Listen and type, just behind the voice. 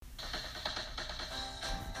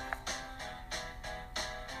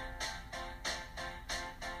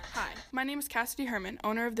My name is Cassidy Herman,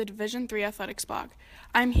 owner of the Division III Athletics blog.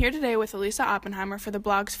 I'm here today with Elisa Oppenheimer for the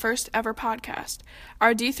blog's first ever podcast.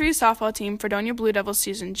 Our D3 softball team Fredonia Blue Devils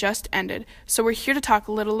season just ended, so we're here to talk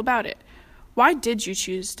a little about it. Why did you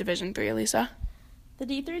choose Division III, Elisa? The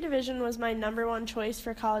D3 division was my number one choice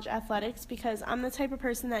for college athletics because I'm the type of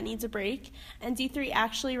person that needs a break, and D3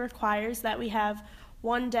 actually requires that we have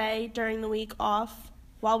one day during the week off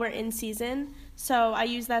while we're in season, so I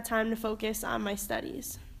use that time to focus on my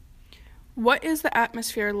studies. What is the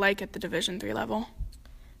atmosphere like at the Division III level?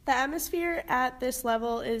 The atmosphere at this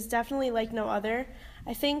level is definitely like no other.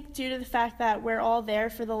 I think due to the fact that we're all there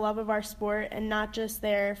for the love of our sport and not just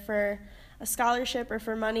there for a scholarship or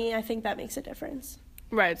for money, I think that makes a difference.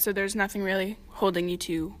 Right, so there's nothing really holding you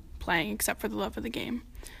to playing except for the love of the game.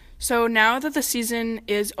 So now that the season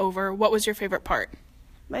is over, what was your favorite part?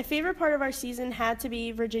 My favorite part of our season had to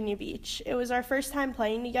be Virginia Beach. It was our first time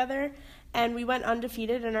playing together, and we went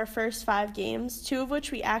undefeated in our first 5 games, 2 of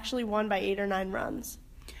which we actually won by 8 or 9 runs.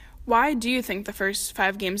 Why do you think the first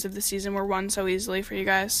 5 games of the season were won so easily for you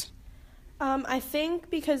guys? I think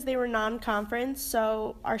because they were non-conference,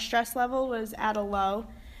 so our stress level was at a low.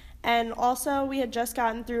 And also, we had just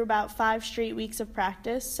gotten through about 5 straight weeks of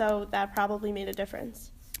practice, so that probably made a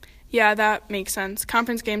difference. Yeah, that makes sense.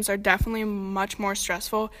 Conference games are definitely much more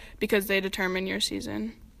stressful because they determine your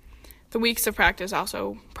season. The weeks of practice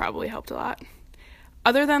also probably helped a lot.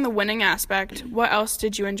 Other than the winning aspect, what else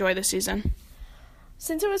did you enjoy this season?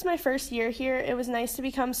 Since it was my first year here, it was nice to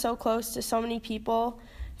become so close to so many people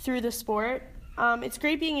through the sport. It's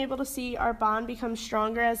great being able to see our bond become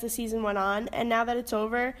stronger as the season went on, and now that it's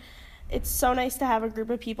over, it's so nice to have a group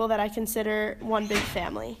of people that I consider one big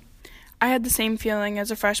family. I had the same feeling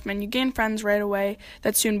as a freshman. You gain friends right away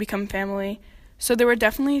that soon become family. So there were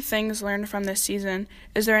definitely things learned from this season.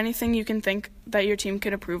 Is there anything you can think that your team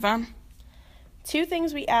could improve on? 2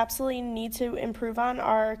 things we absolutely need to improve on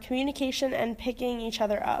are communication and picking each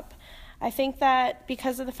other up. I think that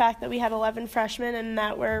because of the fact that we had 11 freshmen and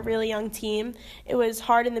that we're a really young team, it was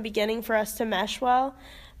hard in the beginning for us to mesh well.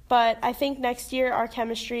 But I think next year our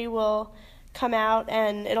chemistry will come out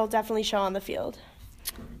and it'll definitely show on the field.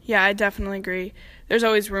 Yeah, I definitely agree. There's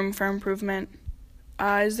always room for improvement.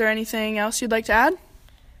 Is there anything else you'd like to add?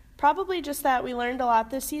 Probably just that we learned a lot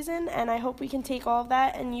this season, and I hope we can take all of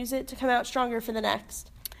that and use it to come out stronger for the next.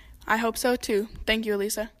 I hope so too. Thank you,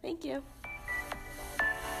 Elisa. Thank you.